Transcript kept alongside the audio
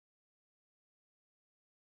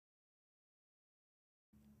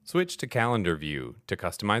Switch to Calendar View to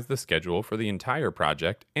customize the schedule for the entire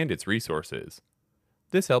project and its resources.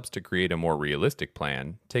 This helps to create a more realistic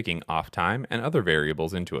plan, taking off time and other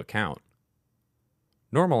variables into account.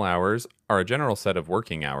 Normal hours are a general set of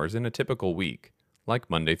working hours in a typical week, like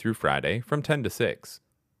Monday through Friday from 10 to 6.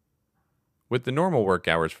 With the normal work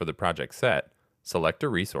hours for the project set, select a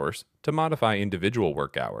resource to modify individual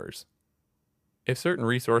work hours. If certain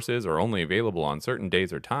resources are only available on certain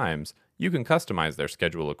days or times, you can customize their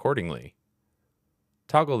schedule accordingly.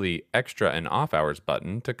 Toggle the Extra and Off Hours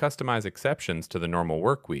button to customize exceptions to the normal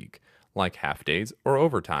work week, like half days or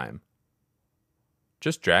overtime.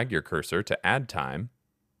 Just drag your cursor to add time,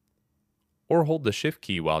 or hold the Shift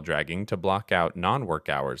key while dragging to block out non-work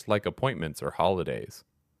hours like appointments or holidays.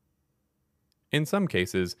 In some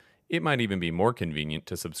cases, it might even be more convenient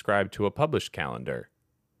to subscribe to a published calendar.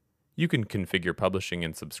 You can configure publishing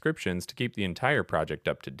and subscriptions to keep the entire project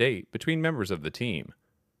up to date between members of the team.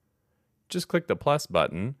 Just click the plus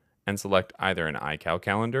button and select either an iCal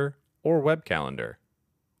calendar or web calendar.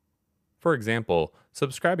 For example,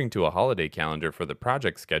 subscribing to a holiday calendar for the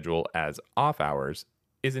project schedule as off hours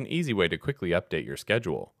is an easy way to quickly update your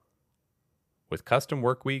schedule. With custom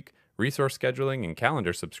workweek, resource scheduling, and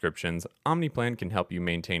calendar subscriptions, OmniPlan can help you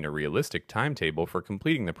maintain a realistic timetable for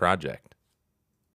completing the project.